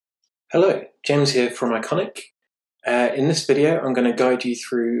Hello, James here from Iconic. In this video, I'm going to guide you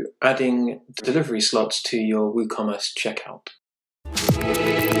through adding delivery slots to your WooCommerce checkout.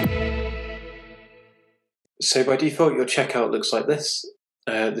 So by default, your checkout looks like this.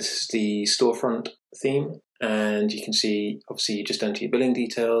 This is the storefront theme, and you can see, obviously, you just enter your billing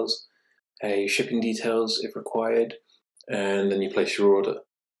details, your shipping details if required, and then you place your order.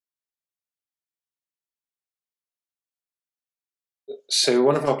 So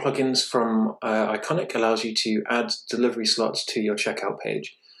one of our plugins from Iconic allows you to add delivery slots to your checkout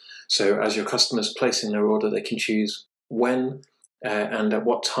page. So as your customers placing their order, they can choose when and at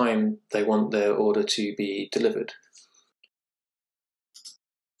what time they want their order to be delivered.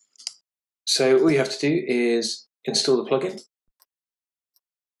 So all you have to do is install the plugin,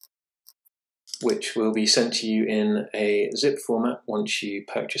 which will be sent to you in a zip format once you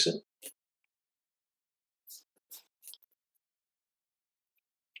purchase it.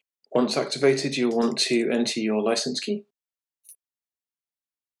 Once activated, you'll want to enter your license key.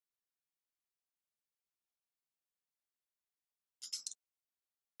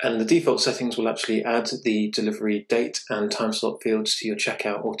 And the default settings will actually add the delivery date and time slot fields to your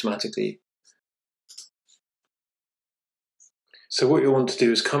checkout automatically. So what you'll want to do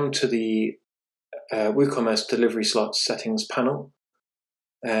is come to the WooCommerce delivery slots settings panel,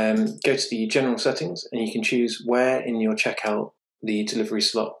 go to the general settings, and you can choose where in your checkout the delivery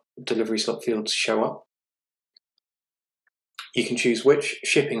slot fields show up. You can choose which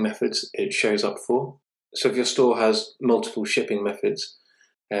shipping methods it shows up for. So if your store has multiple shipping methods,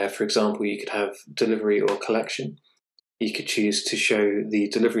 for example, you could have delivery or collection, you could choose to show the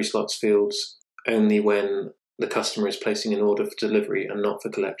delivery slots fields only when the customer is placing an order for delivery and not for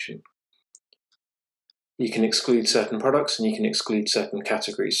collection. You can exclude certain products and you can exclude certain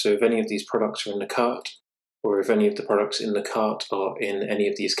categories. So if any of these products are in the cart, or if any of the products in the cart are in any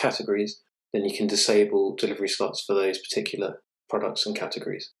of these categories, then you can disable delivery slots for those particular products and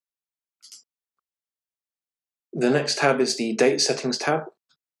categories. The next tab is the date settings tab.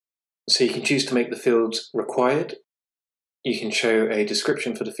 So you can choose to make the fields required. You can show a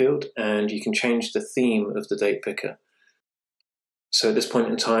description for the field, and you can change the theme of the date picker. So at this point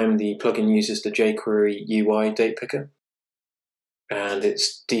in time, the plugin uses the jQuery UI date picker, and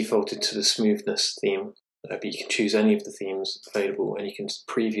it's defaulted to the smoothness theme, but you can choose any of the themes available, and you can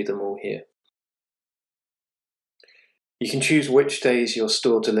preview them all here. You can choose which days your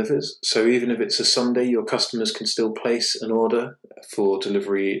store delivers, so even if it's a Sunday, your customers can still place an order for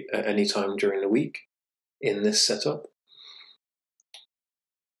delivery at any time during the week in this setup.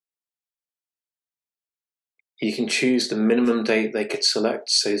 You can choose the minimum date they could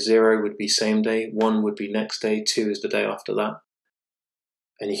select, so 0 would be same day, 1 would be next day, 2 is the day after that.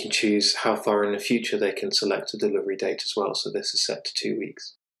 And you can choose how far in the future they can select a delivery date as well, so this is set to 2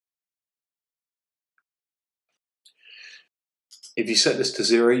 weeks. If you set this to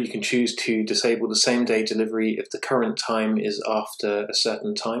 0, you can choose to disable the same day delivery if the current time is after a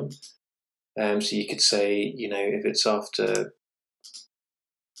certain time. So you could say, if it's after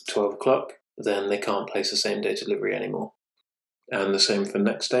 12 o'clock, then they can't place the same day delivery anymore. And the same for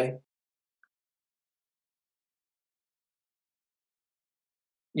next day.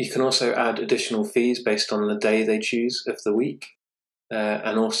 You can also add additional fees based on the day they choose of the week,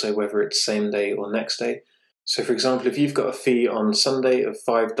 and also whether it's same day or next day. So for example, if you've got a fee on Sunday of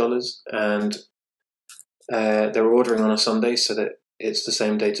 $5 and they're ordering on a Sunday so that it's the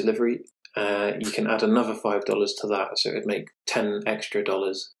same day delivery, you can add another $5 to that, so it would make $10 extra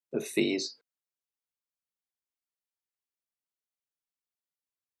of fees.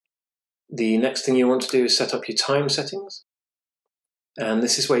 The next thing you want to do is set up your time settings, and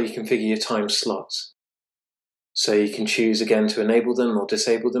this is where you configure your time slots. So you can choose again to enable them or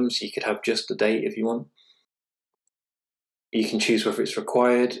disable them, so you could have just the date if you want. You can choose whether it's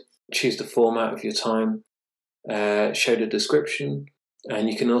required, choose the format of your time, show the description, and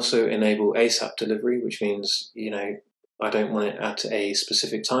you can also enable ASAP delivery, which means, I don't want it at a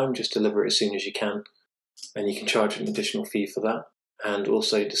specific time, just deliver it as soon as you can. And you can charge an additional fee for that, and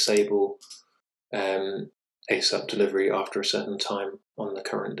also disable ASAP delivery after a certain time on the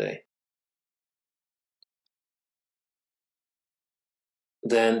current day.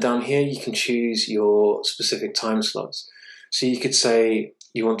 Then down here you can choose your specific time slots. So you could say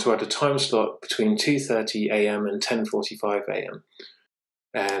you want to add a time slot between 2:30 AM and 10:45 AM.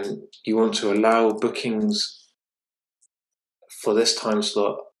 And you want to allow bookings for this time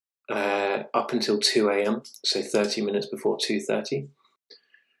slot up until 2 AM, so 30 minutes before 2:30.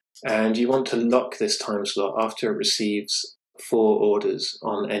 And you want to lock this time slot after it receives 4 orders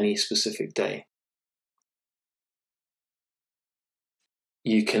on any specific day.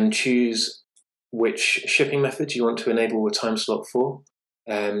 You can choose which shipping method you want to enable a time slot for.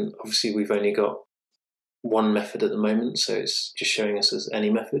 Obviously, we've only got one method at the moment, so it's just showing us as any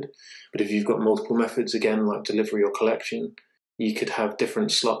method. But if you've got multiple methods, again, like delivery or collection, you could have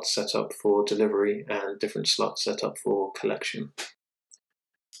different slots set up for delivery and different slots set up for collection.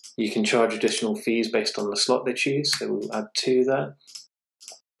 You can charge additional fees based on the slot they choose, so we'll add 2 there.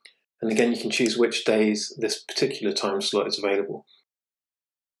 And again, you can choose which days this particular time slot is available.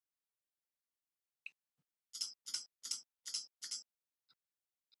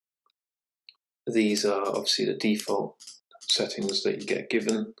 These are obviously the default settings that you get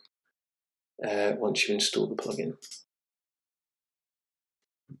given once you install the plugin.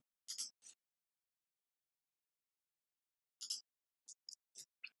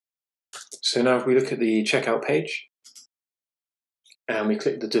 So now if we look at the checkout page and we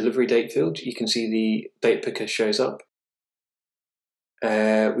click the delivery date field, you can see the date picker shows up.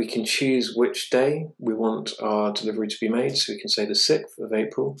 We can choose which day we want our delivery to be made, so we can say the 6th of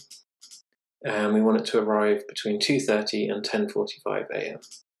April, and we want it to arrive between 2:30 and 10:45 AM.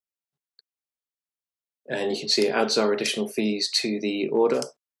 And you can see it adds our additional fees to the order,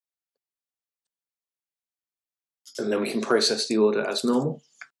 and then we can process the order as normal.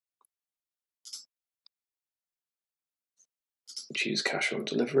 Choose cash on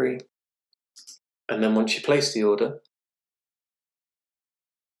delivery, and then once you place the order,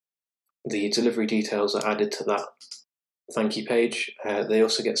 the delivery details are added to that thank you page. They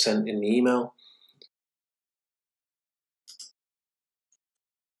also get sent in the email,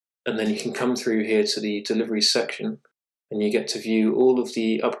 and then you can come through here to the deliveries section and you get to view all of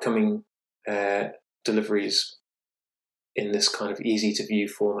the upcoming deliveries in this kind of easy to view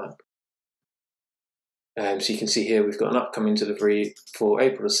format. So you can see here we've got an upcoming delivery for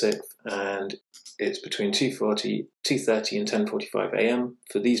April the 6th, and it's between 2:30 and 10:45 AM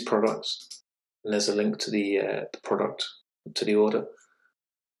for these products, and there's a link to the product, to the order,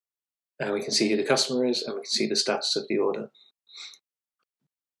 and we can see who the customer is and we can see the status of the order.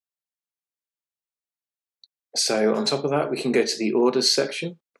 So on top of that, we can go to the orders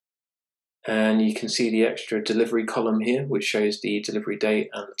section, and you can see the extra delivery column here, which shows the delivery date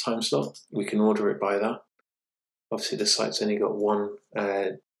and the time slot. We can order it by that. Obviously the site's only got one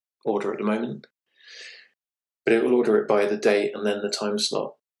order at the moment, but it will order it by the date and then the time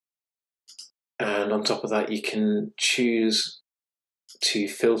slot. And on top of that, you can choose to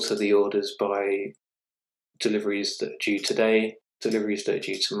filter the orders by deliveries that are due today, deliveries that are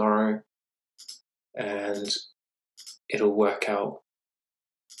due tomorrow, and it'll work out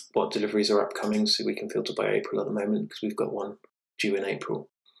what deliveries are upcoming, so we can filter by April at the moment because we've got one due in April.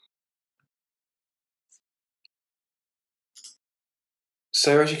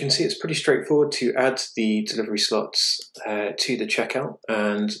 So as you can see, it's pretty straightforward to add the delivery slots to the checkout,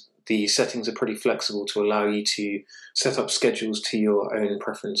 and the settings are pretty flexible to allow you to set up schedules to your own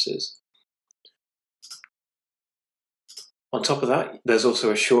preferences. On top of that, there's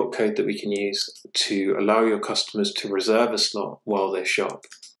also a shortcode that we can use to allow your customers to reserve a slot while they shop.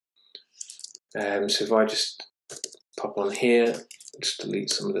 So if I just pop on here, just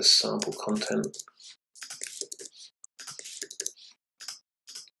delete some of this sample content,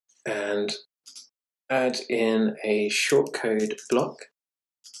 and add in a shortcode block.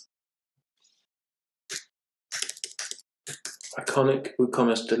 Iconic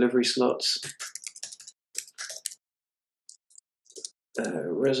WooCommerce delivery slots,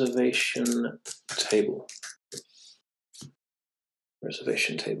 reservation table,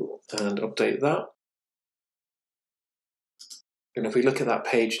 and update that. And if we look at that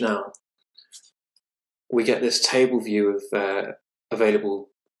page now, we get this table view of available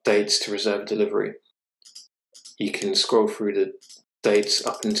dates to reserve delivery. You can scroll through the dates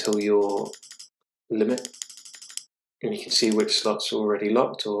up until your limit, and you can see which slots are already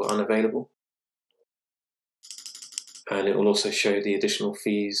locked or unavailable. And it will also show the additional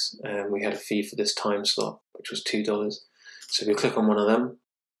fees. We had a fee for this time slot, which was $2. So if we click on one of them,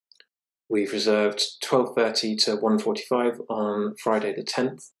 we've reserved 12:30 to 1:45 on Friday the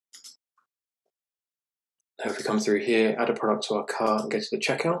 10th. Now if we come through here, add a product to our cart and go to the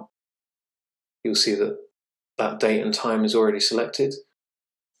checkout, you'll see that that date and time is already selected.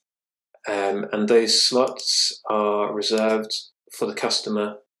 And those slots are reserved for the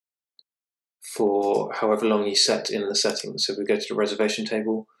customer for however long you set in the settings. So if we go to the reservation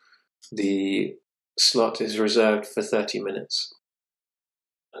table, the slot is reserved for 30 minutes.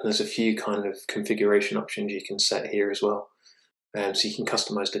 And there's a few kind of configuration options you can set here as well. So you can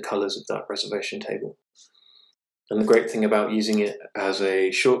customize the colors of that reservation table. And the great thing about using it as a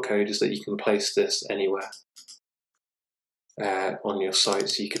shortcode is that you can place this anywhere. on your site.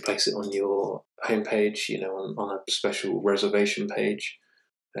 So you could place it on your homepage, on a special reservation page,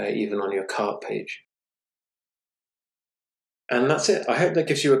 even on your cart page. And that's it. I hope that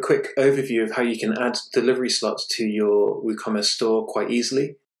gives you a quick overview of how you can add delivery slots to your WooCommerce store quite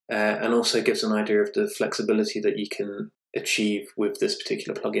easily, and also gives an idea of the flexibility that you can achieve with this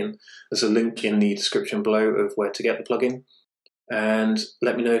particular plugin. There's a link in the description below of where to get the plugin, and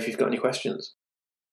let me know if you've got any questions.